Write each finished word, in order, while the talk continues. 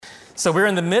So we're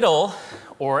in the middle,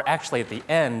 or actually at the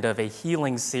end, of a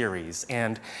healing series.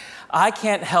 And I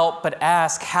can't help but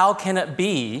ask, how can it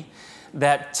be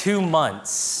that 2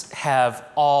 months have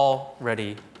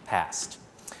already passed?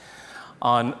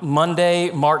 On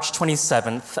Monday, March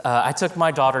 27th, I took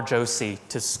my daughter Josie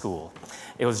to school.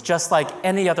 It was just like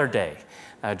any other day.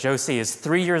 Josie is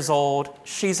 3 years old.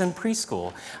 She's in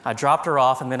preschool. I dropped her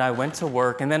off, and then I went to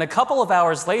work. And then a couple of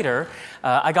hours later,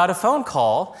 I got a phone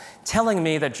call telling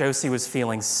me that Josie was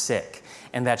feeling sick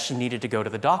and that she needed to go to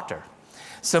the doctor.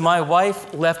 So my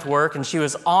wife left work, and she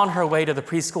was on her way to the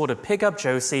preschool to pick up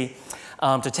Josie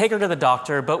to take her to the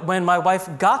doctor. But when my wife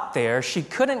got there, she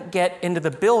couldn't get into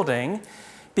the building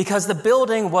because the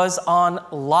building was on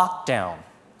lockdown.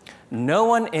 No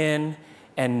one in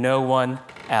and no one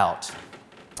out.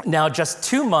 Now, just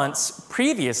 2 months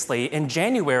previously, in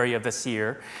January of this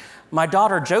year, my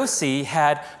daughter Josie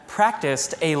had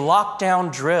practiced a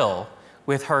lockdown drill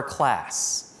with her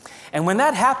class. And when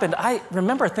that happened, I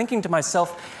remember thinking to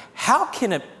myself, how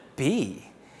can it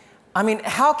be? I mean,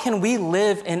 how can we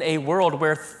live in a world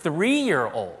where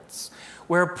 3-year-olds,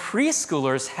 where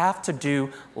preschoolers have to do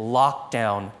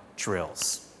lockdown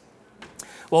drills?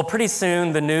 Well, pretty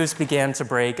soon the news began to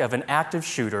break of an active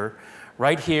shooter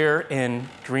right here in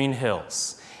Green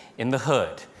Hills, in the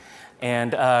hood.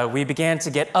 And we began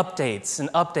to get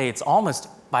updates almost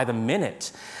by the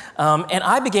minute. And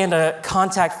I began to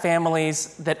contact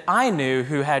families that I knew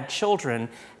who had children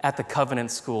at the Covenant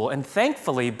School. And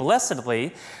thankfully,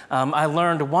 blessedly, I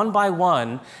learned one by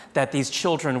one that these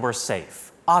children were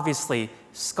safe. Obviously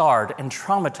scarred and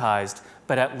traumatized,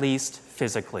 but at least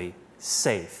physically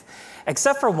safe.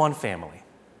 Except for one family.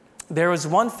 There was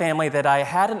one family that I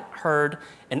hadn't heard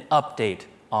an update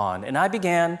on, and I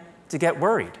began to get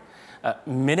worried.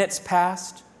 Minutes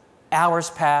passed, hours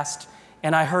passed,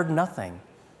 and I heard nothing.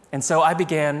 And so I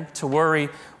began to worry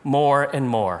more and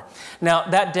more. Now,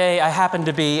 that day, I happened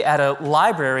to be at a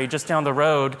library just down the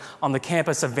road on the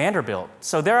campus of Vanderbilt.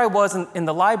 So there I was in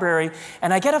the library,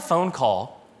 and I get a phone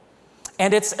call,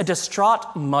 and it's a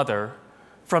distraught mother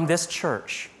from this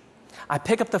church. I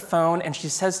pick up the phone, and she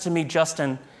says to me,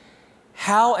 "Justin,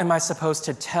 how am I supposed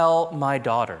to tell my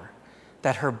daughter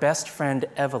that her best friend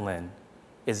Evelyn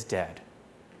is dead?"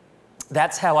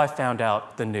 That's how I found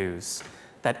out the news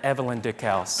that Evelyn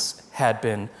Dickhouse had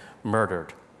been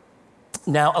murdered.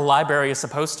 Now, a library is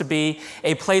supposed to be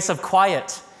a place of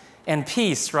quiet and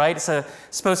peace, right? It's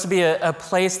supposed to be a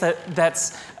place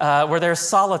that's where there's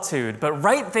solitude. But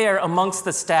right there amongst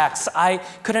the stacks, I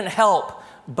couldn't help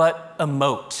but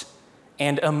emote,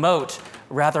 and emote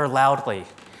rather loudly.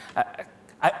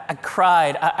 I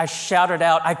cried, I shouted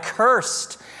out, I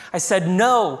cursed. I said,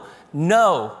 "No,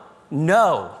 no,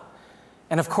 no."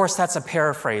 And of course, that's a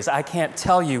paraphrase. I can't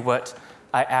tell you what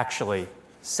I actually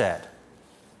said.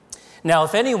 Now,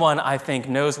 if anyone, I think,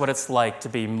 knows what it's like to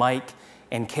be Mike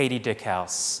and Katie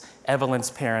Dickhouse,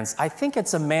 Evelyn's parents, I think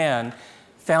it's a man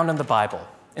found in the Bible,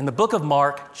 in the book of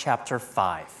Mark, chapter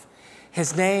 5.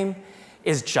 His name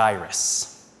is Jairus.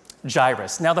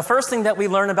 Jairus. Now, the first thing that we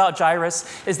learn about Jairus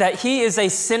is that he is a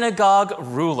synagogue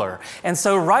ruler. And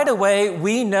so right away,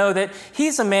 we know that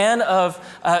he's a man of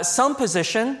some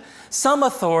position, some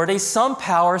authority, some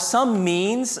power, some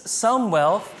means, some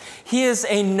wealth. He is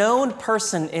a known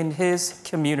person in his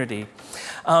community.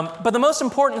 But the most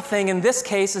important thing in this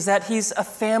case is that he's a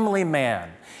family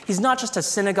man. He's not just a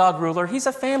synagogue ruler, he's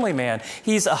a family man.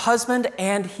 He's a husband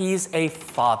and he's a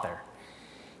father.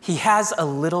 He has a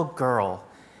little girl,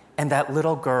 and that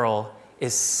little girl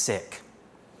is sick.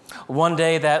 One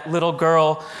day, that little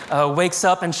girl wakes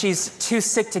up and she's too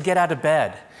sick to get out of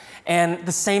bed. And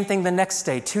the same thing the next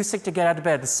day, too sick to get out of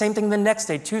bed. The same thing the next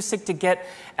day, too sick to get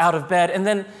out of bed. And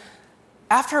then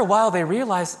after a while, they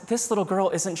realize this little girl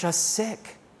isn't just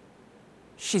sick.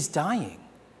 She's dying.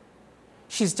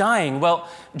 She's dying. Well,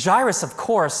 Jairus, of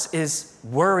course, is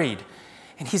worried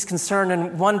and he's concerned.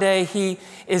 And one day he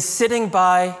is sitting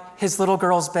by his little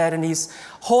girl's bed and he's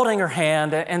holding her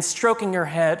hand and stroking her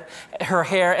hair,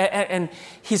 and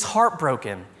he's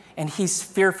heartbroken and he's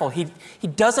fearful. He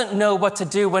doesn't know what to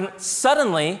do when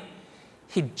suddenly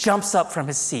he jumps up from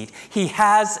his seat. He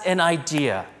has an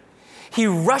idea. He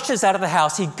rushes out of the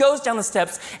house. He goes down the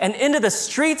steps and into the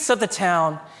streets of the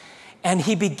town, and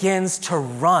he begins to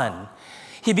run.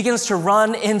 He begins to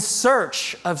run in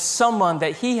search of someone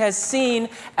that he has seen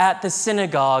at the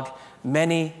synagogue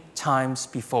many times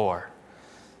before.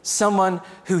 Someone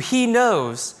who he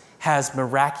knows has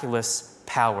miraculous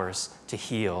powers to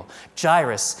heal.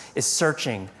 Jairus is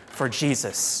searching for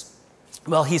Jesus.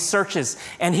 Well, he searches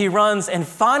and he runs, and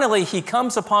finally he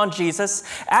comes upon Jesus.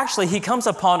 Actually, he comes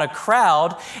upon a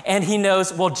crowd, and he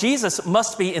knows, well, Jesus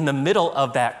must be in the middle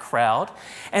of that crowd.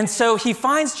 And so he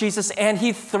finds Jesus and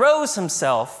he throws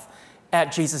himself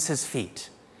at Jesus' feet.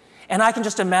 And I can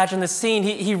just imagine the scene.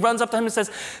 He runs up to him and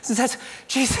says,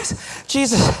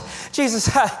 Jesus,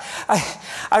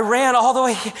 I ran all the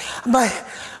way.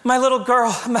 My little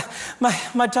girl,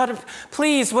 my daughter,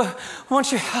 please,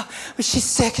 won't you help? She's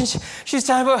sick and she's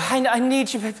dying. I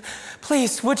need you.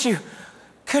 Please,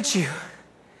 could you?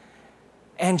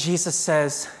 And Jesus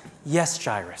says, yes,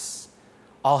 Jairus,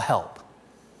 I'll help.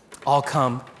 I'll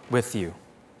come with you.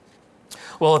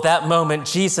 Well, at that moment,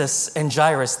 Jesus and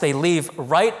Jairus, they leave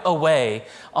right away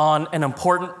on an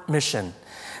important mission.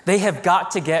 They have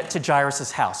got to get to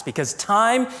Jairus' house because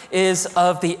time is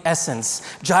of the essence.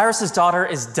 Jairus' daughter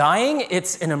is dying.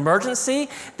 It's an emergency.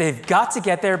 They've got to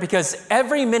get there because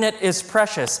every minute is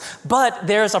precious. But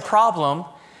there's a problem,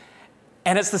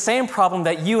 and it's the same problem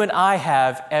that you and I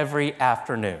have every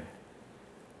afternoon: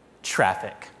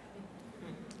 traffic.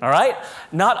 All right?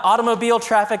 Not automobile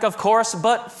traffic, of course,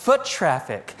 but foot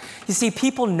traffic. You see,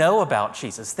 people know about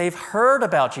Jesus. They've heard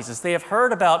about Jesus. They have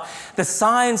heard about the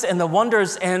signs and the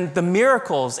wonders and the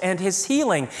miracles and his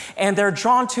healing, and they're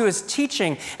drawn to his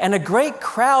teaching, and a great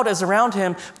crowd is around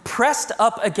him, pressed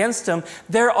up against him.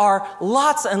 There are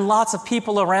lots and lots of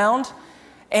people around,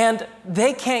 and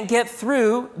they can't get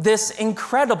through this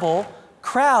incredible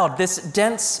crowd, this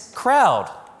dense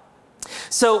crowd.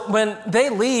 So when they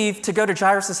leave to go to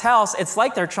Jairus' house, it's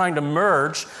like they're trying to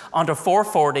merge onto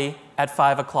 440 at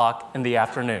 5 o'clock in the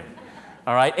afternoon.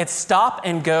 All right? It's stop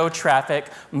and go traffic,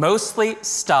 mostly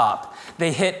stop.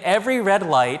 They hit every red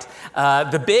light.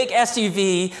 The big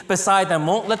SUV beside them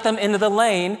won't let them into the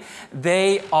lane.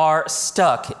 They are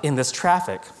stuck in this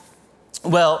traffic.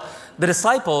 Well, the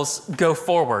disciples go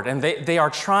forward, and they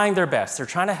are trying their best. They're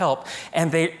trying to help,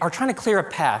 and they are trying to clear a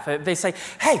path. They say,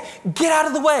 hey, get out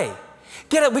of the way.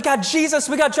 Get it. We got Jesus.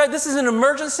 This is an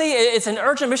emergency. It's an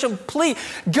urgent mission. Please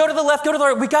go to the left, go to the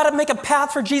right. We got to make a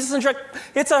path for Jesus and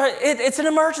it's an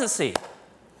emergency.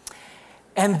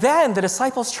 And then the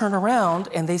disciples turn around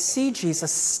and they see Jesus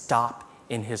stop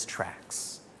in his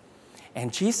tracks.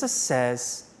 And Jesus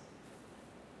says,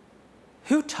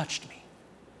 who touched me?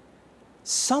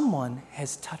 Someone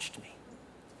has touched me.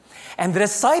 And the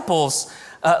disciples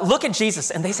look at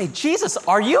Jesus and they say, Jesus,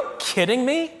 are you kidding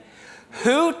me?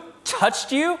 Who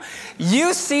touched you?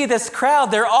 You see this crowd.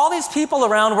 There are all these people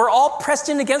around. We're all pressed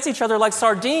in against each other like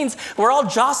sardines. We're all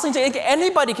jostling.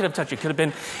 Anybody could have touched you. It could have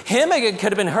been him. It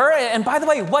could have been her. And by the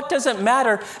way, what does it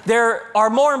matter? There are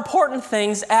more important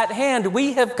things at hand.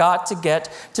 We have got to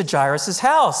get to Jairus'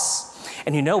 house.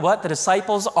 And you know what? The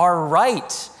disciples are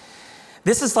right.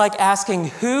 This is like asking,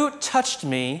 who touched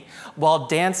me while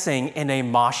dancing in a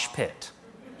mosh pit?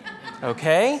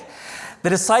 Okay? The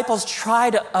disciples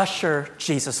try to usher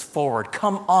Jesus forward.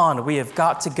 Come on, we have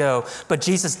got to go. But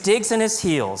Jesus digs in his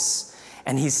heels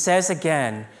and he says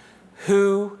again,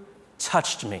 who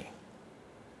touched me?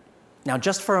 Now,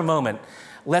 just for a moment,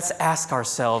 let's ask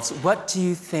ourselves, what do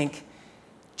you think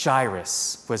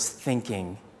Jairus was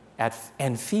thinking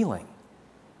and feeling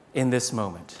in this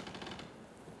moment?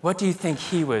 What do you think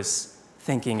he was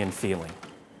thinking and feeling?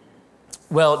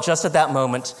 Well, just at that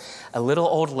moment, a little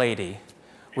old lady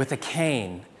with a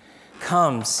cane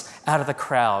comes out of the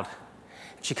crowd.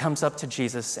 She comes up to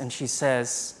Jesus and she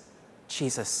says,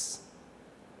 Jesus,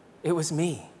 it was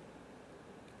me.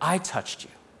 I touched you.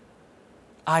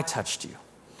 I touched you.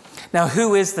 Now,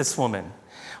 who is this woman?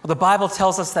 Well, the Bible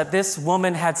tells us that this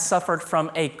woman had suffered from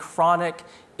a chronic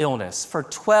illness for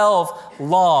 12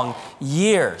 long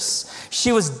years.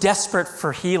 She was desperate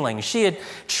for healing. She had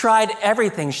tried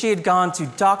everything. She had gone to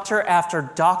doctor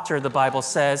after doctor, the Bible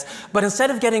says, but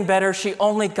instead of getting better, she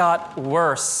only got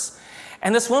worse.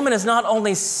 And this woman is not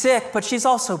only sick, but she's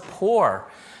also poor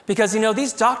because,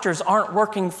 these doctors aren't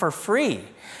working for free.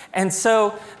 And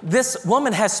so this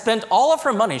woman has spent all of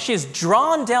her money. She has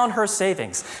drawn down her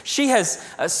savings. She has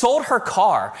sold her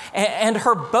car and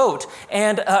her boat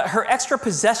and her extra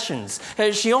possessions.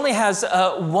 She only has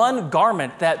one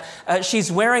garment that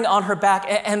she's wearing on her back,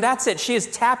 and that's it. She has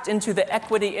tapped into the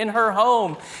equity in her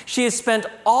home. She has spent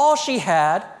all she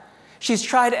had. She's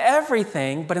tried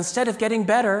everything, but instead of getting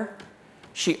better,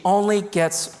 she only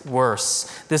gets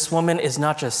worse. This woman is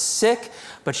not just sick,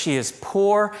 but she is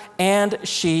poor and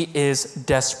she is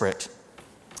desperate.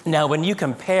 Now, when you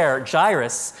compare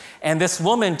Jairus and this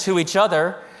woman to each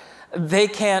other, they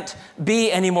can't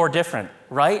be any more different,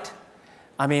 right?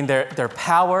 I mean, their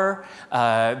power,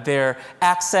 their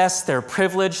access, their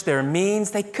privilege, their means,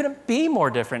 they couldn't be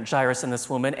more different, Jairus and this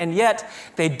woman. And yet,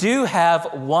 they do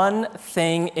have one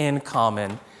thing in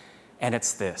common, and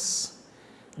it's this: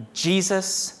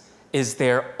 Jesus is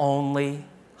their only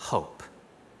hope.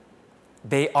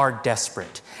 They are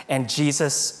desperate, and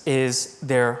Jesus is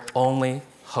their only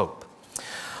hope.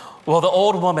 Well, the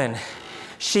old woman,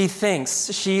 she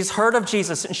thinks, she's heard of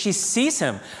Jesus, and she sees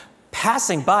him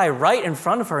passing by right in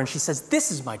front of her, and she says,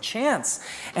 this is my chance.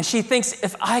 And she thinks,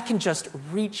 if I can just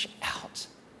reach out,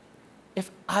 if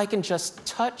I can just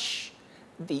touch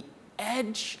the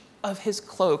edge of his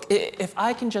cloak, if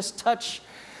I can just touch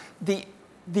the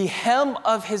hem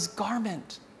of his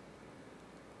garment,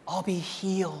 I'll be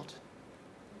healed.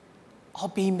 I'll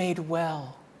be made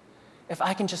well. If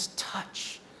I can just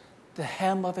touch the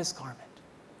hem of his garment.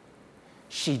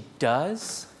 She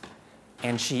does,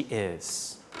 and she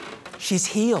is. She's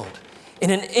healed. In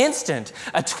an instant,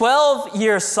 a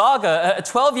 12-year saga, a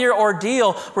 12-year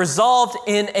ordeal resolved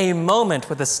in a moment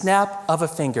with a snap of a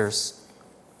fingers.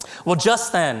 Well,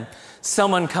 just then,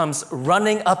 someone comes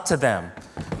running up to them,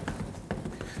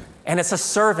 and it's a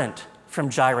servant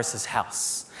from Jairus'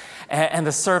 house. And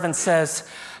the servant says,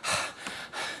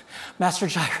 Master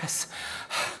Jairus,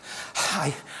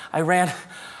 I ran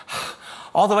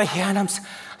all the way here, and I'm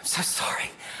so sorry.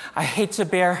 I hate to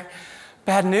bear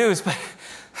bad news, but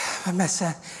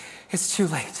Messa, it's too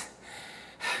late.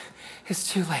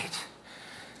 It's too late.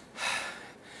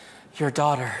 Your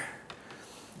daughter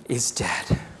is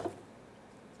dead.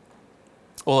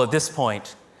 Well, at this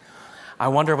point, I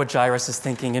wonder what Jairus is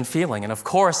thinking and feeling. And of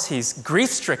course, he's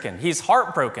grief-stricken. He's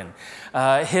heartbroken.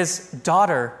 His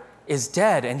daughter is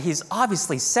dead, and he's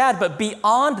obviously sad. But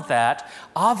beyond that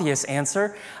obvious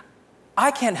answer, I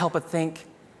can't help but think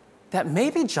that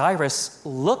maybe Jairus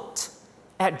looked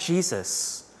at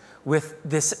Jesus with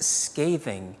this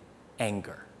scathing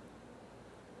anger.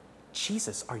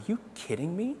 Jesus, are you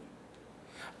kidding me?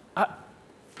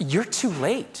 You're too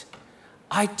late.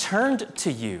 I turned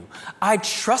to you. I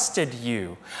trusted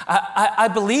you. I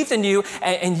believed in you,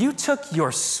 and you took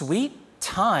your sweet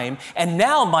time, and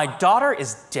now my daughter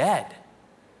is dead.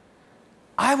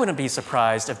 I wouldn't be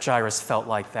surprised if Jairus felt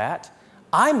like that.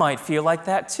 I might feel like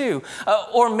that too.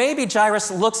 Or maybe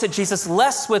Jairus looks at Jesus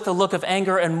less with a look of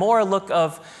anger and more a look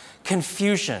of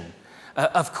confusion,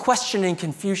 of questioning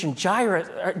confusion.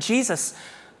 Jesus,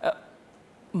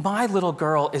 my little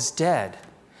girl is dead.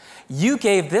 You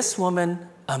gave this woman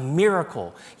a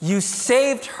miracle. You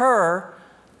saved her,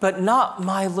 but not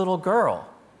my little girl.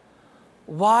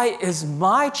 Why is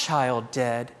my child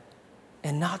dead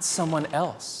and not someone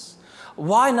else?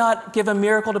 Why not give a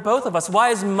miracle to both of us? Why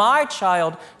is my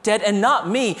child dead and not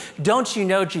me? Don't you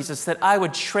know, Jesus, that I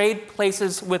would trade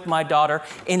places with my daughter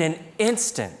in an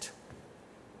instant?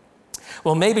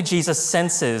 Well, maybe Jesus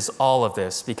senses all of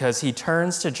this because he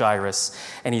turns to Jairus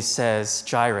and he says,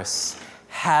 Jairus,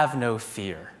 have no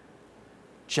fear.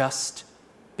 Just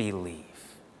believe.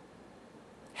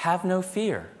 Have no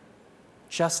fear.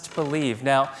 Just believe.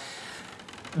 Now,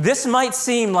 this might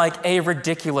seem like a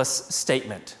ridiculous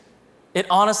statement. It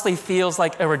honestly feels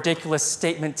like a ridiculous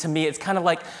statement to me. It's kind of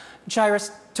like, Jairus,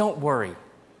 don't worry.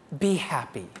 Be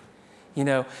happy.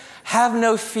 Have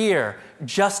no fear.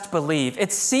 Just believe.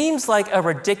 It seems like a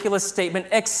ridiculous statement,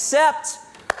 except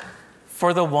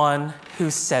for the one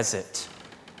who says it.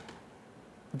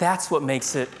 That's what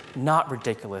makes it not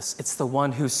ridiculous. It's the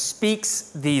one who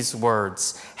speaks these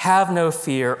words. Have no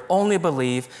fear, only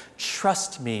believe.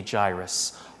 Trust me,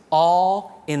 Jairus.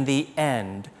 All in the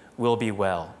end will be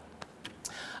well.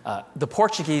 The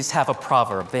Portuguese have a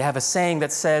proverb. They have a saying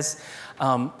that says,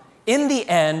 in the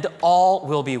end, all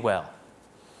will be well.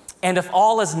 And if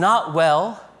all is not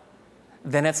well,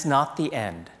 then it's not the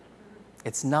end.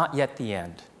 It's not yet the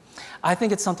end. I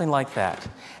think it's something like that.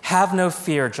 Have no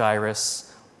fear,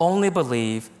 Jairus. Only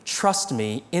believe. Trust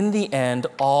me. In the end,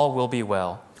 all will be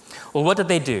well. Well, what did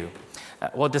they do?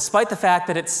 Well, despite the fact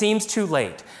that it seems too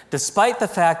late, despite the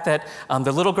fact that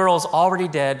the little girl is already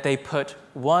dead, they put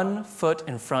one foot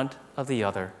in front of the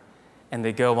other, and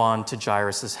they go on to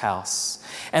Jairus' house.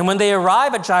 And when they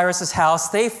arrive at Jairus' house,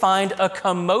 they find a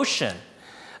commotion,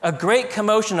 a great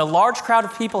commotion. A large crowd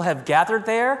of people have gathered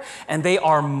there, and they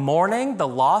are mourning the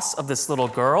loss of this little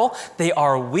girl. They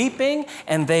are weeping,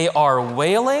 and they are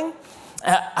wailing.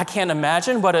 I can't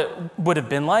imagine what it would have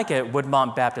been like at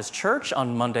Woodmont Baptist Church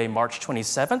on Monday, March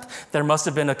 27th. There must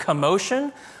have been a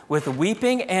commotion with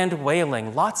weeping and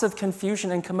wailing, lots of confusion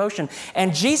and commotion.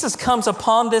 And Jesus comes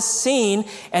upon this scene,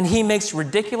 and he makes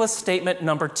ridiculous statement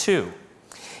number 2.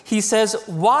 He says,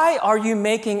 why are you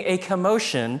making a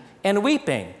commotion and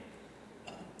weeping?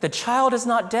 the child is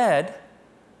not dead,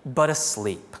 but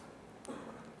asleep.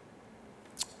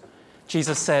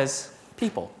 Jesus says,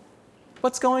 people,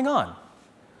 what's going on?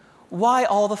 Why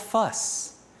all the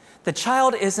fuss? The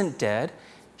child isn't dead,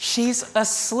 she's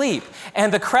asleep.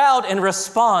 And the crowd in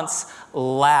response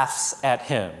laughs at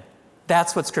him.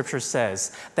 That's what Scripture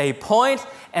says. They point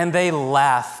and they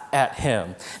laugh at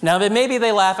him. Now, maybe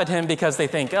they laugh at him because they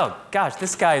think, oh gosh,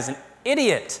 this guy is an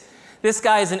idiot. This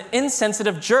guy is an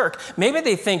insensitive jerk. Maybe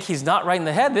they think he's not right in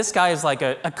the head. This guy is like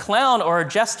a clown or a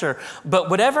jester. But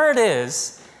whatever it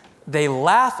is, they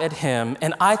laugh at him,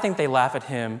 and I think they laugh at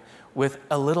him with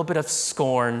a little bit of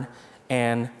scorn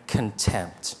and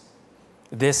contempt.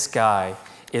 This guy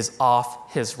is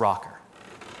off his rocker.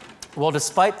 Well,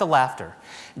 despite the laughter,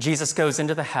 Jesus goes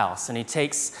into the house and he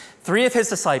takes 3 of his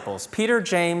disciples, Peter,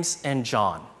 James, and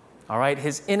John, all right,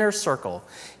 his inner circle,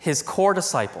 his core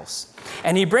disciples.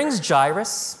 And he brings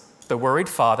Jairus, the worried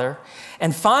father,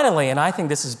 and finally, and I think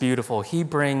this is beautiful, he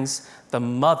brings the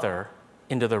mother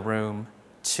into the room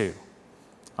too.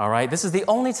 All right, this is the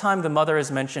only time the mother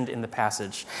is mentioned in the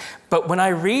passage. But when I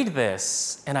read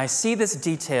this and I see this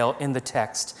detail in the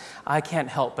text, I can't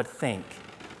help but think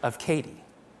of Katie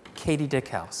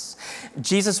Dickhouse.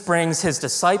 Jesus brings his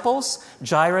disciples,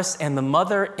 Jairus, and the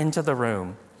mother into the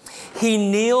room. He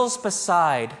kneels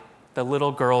beside the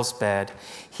little girl's bed.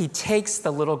 He takes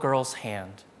the little girl's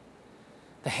hand.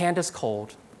 The hand is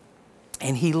cold,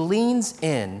 and he leans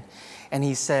in and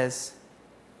he says,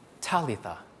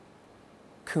 Talitha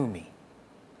Kumi.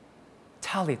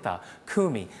 Talitha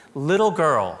Kumi. Little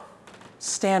girl,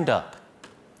 stand up.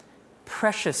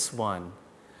 Precious one,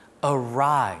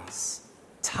 arise.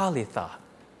 Talitha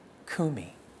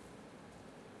Kumi.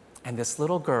 And this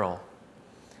little girl,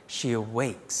 she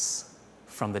awakes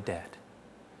from the dead.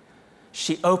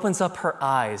 She opens up her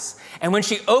eyes. And when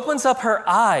she opens up her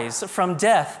eyes from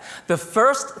death, the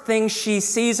first thing she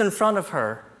sees in front of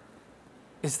her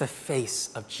is the face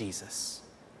of Jesus.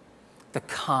 The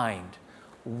kind,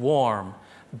 warm,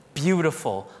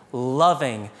 beautiful,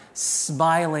 loving,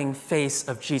 smiling face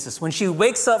of Jesus. When she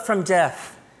wakes up from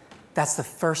death, that's the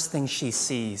first thing she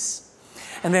sees.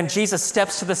 And then Jesus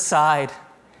steps to the side,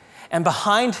 and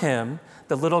behind him,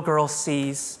 the little girl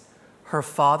sees her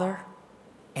father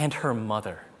and her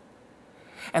mother.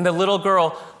 And the little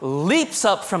girl leaps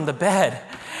up from the bed,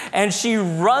 and she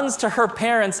runs to her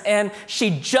parents, and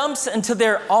she jumps into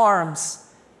their arms.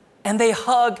 And they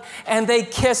hug and they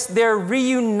kiss. They're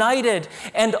reunited,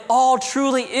 and all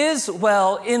truly is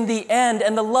well in the end.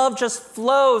 And the love just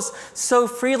flows so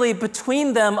freely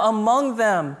between them, among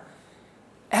them.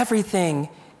 Everything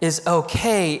is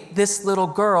okay. This little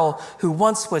girl who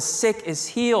once was sick is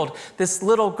healed. This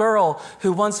little girl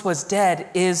who once was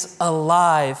dead is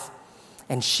alive.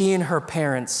 And she and her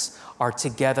parents are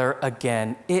together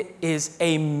again. It is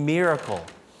a miracle.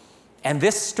 And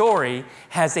this story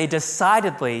has a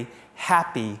decidedly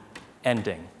happy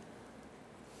ending.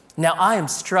 Now, I am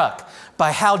struck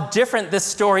by how different this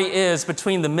story is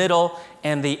between the middle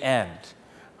and the end.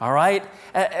 All right?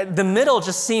 The middle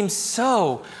just seems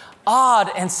so odd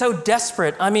and so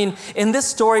desperate. I mean, in this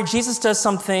story, Jesus does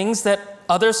some things that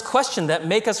others question, that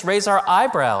make us raise our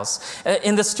eyebrows.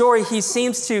 In the story, he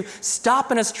seems to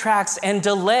stop in his tracks and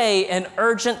delay an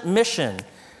urgent mission.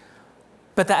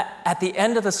 But that at the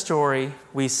end of the story,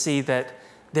 we see that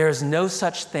there is no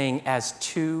such thing as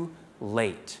too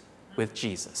late with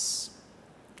Jesus,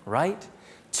 right?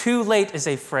 Too late is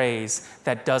a phrase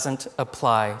that doesn't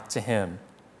apply to him.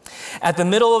 At the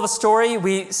middle of the story,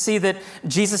 we see that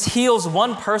Jesus heals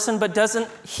one person but doesn't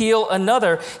heal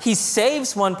another. He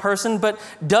saves one person but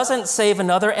doesn't save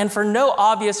another, and for no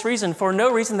obvious reason, for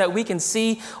no reason that we can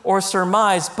see or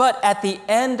surmise. But at the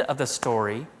end of the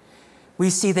story, we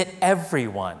see that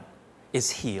everyone is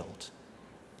healed.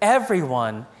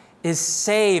 Everyone is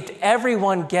saved.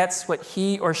 Everyone gets what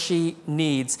he or she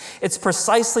needs. It's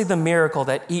precisely the miracle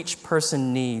that each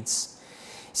person needs.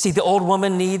 See, the old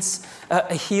woman needs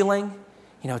a healing.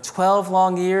 12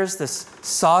 long years, this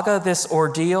saga, this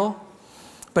ordeal.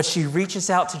 But she reaches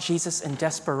out to Jesus in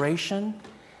desperation,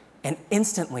 and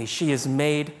instantly she is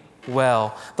made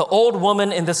well. The old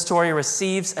woman in the story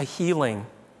receives a healing.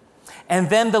 And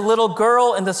then the little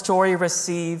girl in the story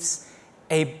receives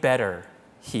a better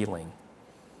healing.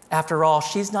 After all,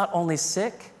 she's not only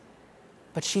sick,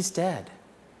 but she's dead.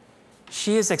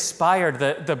 She is expired.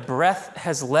 The breath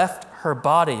has left her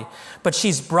body, but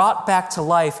she's brought back to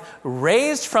life,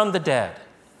 raised from the dead,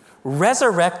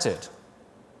 resurrected.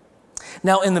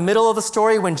 Now, in the middle of the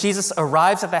story, when Jesus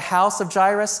arrives at the house of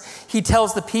Jairus, he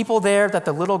tells the people there that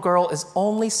the little girl is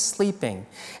only sleeping.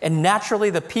 And naturally,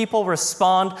 the people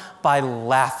respond by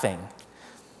laughing.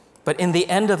 But in the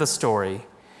end of the story,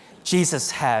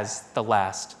 Jesus has the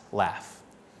last laugh.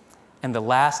 And the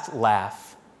last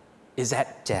laugh is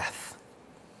at death.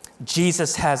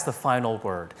 Jesus has the final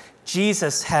word.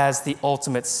 Jesus has the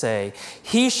ultimate say.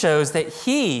 He shows that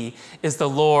he is the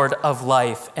Lord of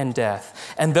life and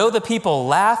death. And though the people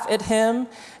laugh at him,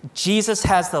 Jesus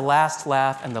has the last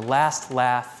laugh, and the last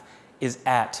laugh is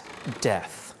at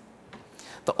death.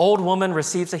 The old woman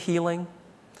receives a healing.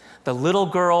 The little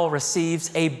girl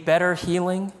receives a better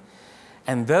healing.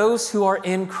 And those who are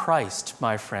in Christ,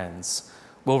 my friends,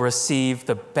 will receive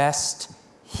the best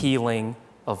healing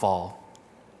of all.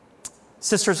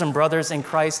 Sisters and brothers in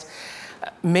Christ,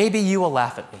 maybe you will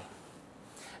laugh at me.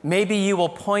 Maybe you will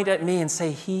point at me and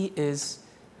say, he is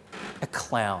a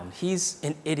clown. He's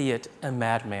an idiot, a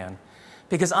madman.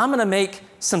 Because I'm going to make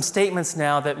some statements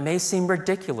now that may seem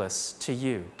ridiculous to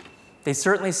you. They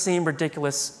certainly seem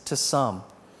ridiculous to some.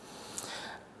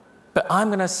 But I'm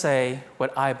going to say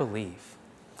what I believe.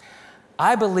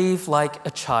 I believe, like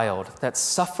a child, that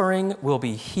suffering will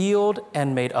be healed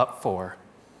and made up for.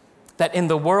 That in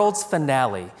the world's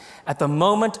finale, at the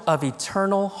moment of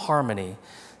eternal harmony,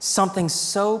 something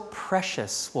so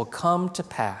precious will come to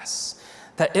pass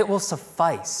that it will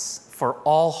suffice for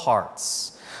all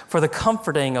hearts, for the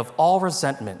comforting of all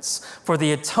resentments, for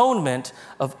the atonement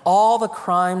of all the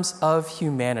crimes of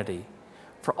humanity,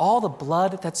 for all the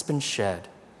blood that's been shed,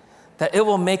 that it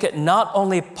will make it not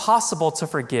only possible to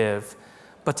forgive,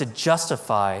 but to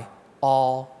justify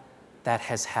all that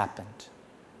has happened.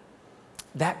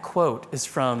 That quote is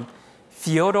from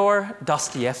Fyodor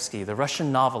Dostoevsky, the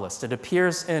Russian novelist. It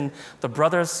appears in The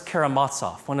Brothers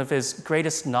Karamazov, one of his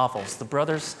greatest novels, The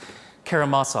Brothers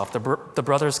Karamazov, the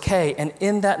Brothers K. And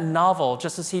in that novel,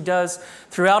 just as he does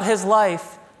throughout his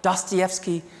life,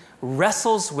 Dostoevsky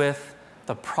wrestles with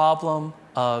the problem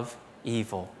of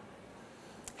evil.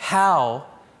 How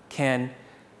can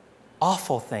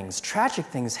awful things, tragic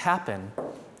things happen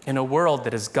in a world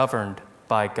that is governed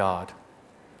by God?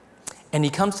 And he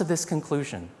comes to this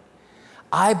conclusion.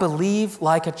 I believe,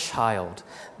 like a child,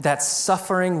 that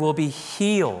suffering will be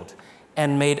healed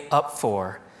and made up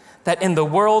for. That in the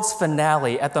world's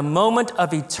finale, at the moment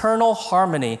of eternal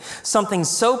harmony, something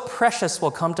so precious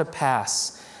will come to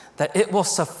pass that it will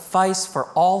suffice for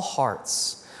all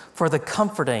hearts, for the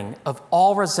comforting of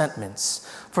all resentments,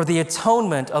 for the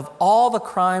atonement of all the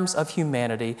crimes of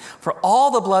humanity, for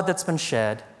all the blood that's been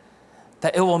shed,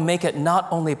 that it will make it not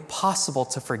only possible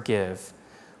to forgive,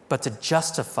 but to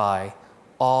justify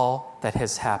all that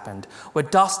has happened.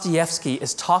 What Dostoevsky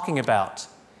is talking about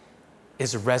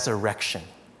is resurrection.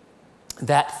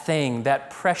 That thing,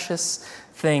 that precious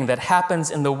thing that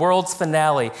happens in the world's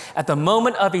finale at the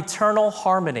moment of eternal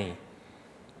harmony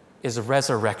is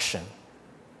resurrection.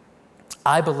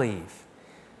 I believe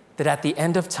that at the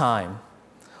end of time,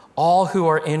 all who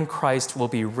are in Christ will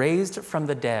be raised from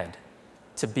the dead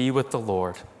to be with the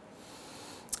Lord.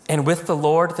 And with the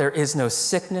Lord, there is no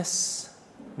sickness,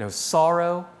 no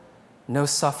sorrow, no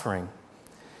suffering,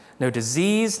 no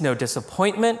disease, no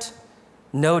disappointment,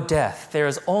 no death. There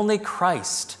is only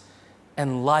Christ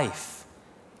and life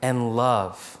and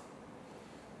love.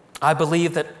 I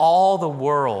believe that all the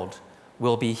world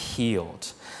will be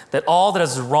healed, that all that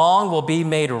is wrong will be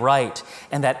made right,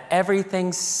 and that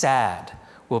everything sad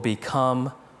will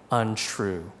become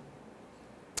untrue.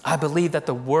 I believe that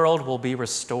the world will be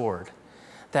restored,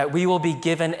 that we will be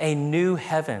given a new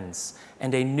heavens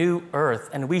and a new earth,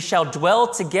 and we shall dwell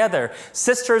together,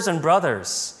 sisters and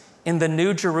brothers, in the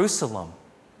new Jerusalem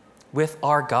with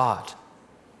our God.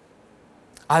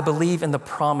 I believe in the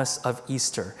promise of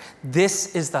Easter.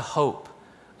 This is the hope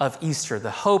of Easter,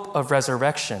 the hope of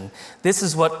resurrection. This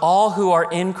is what all who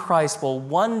are in Christ will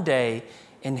one day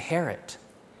inherit.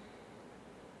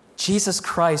 Jesus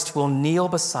Christ will kneel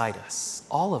beside us,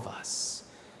 all of us,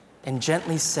 and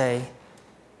gently say,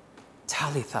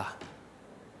 Talitha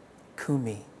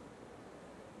Kumi.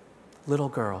 Little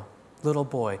girl, little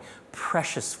boy,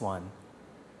 precious one,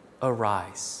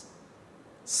 arise.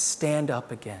 Stand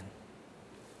up again.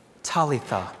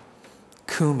 Talitha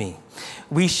Kumi.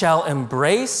 We shall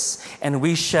embrace and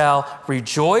we shall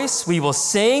rejoice. We will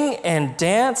sing and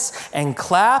dance and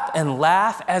clap and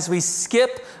laugh as we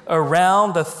skip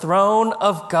around the throne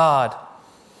of God.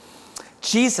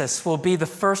 Jesus will be the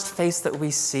first face that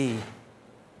we see,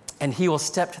 and he will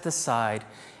step to the side,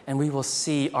 and we will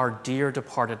see our dear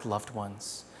departed loved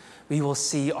ones. We will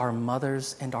see our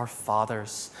mothers and our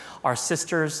fathers, our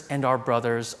sisters and our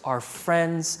brothers, our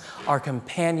friends, our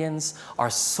companions, our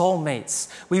soulmates.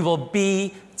 We will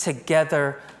be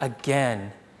together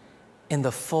again in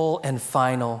the full and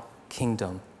final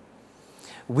kingdom.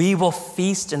 We will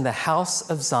feast in the house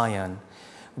of Zion.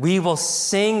 We will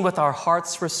sing with our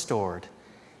hearts restored.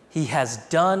 He has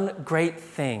done great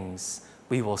things,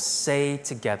 we will say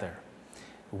together.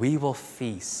 We will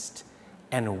feast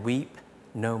and weep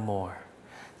no more.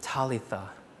 Talitha,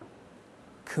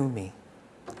 Kumi,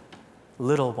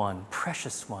 little one,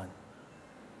 precious one,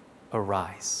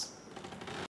 arise.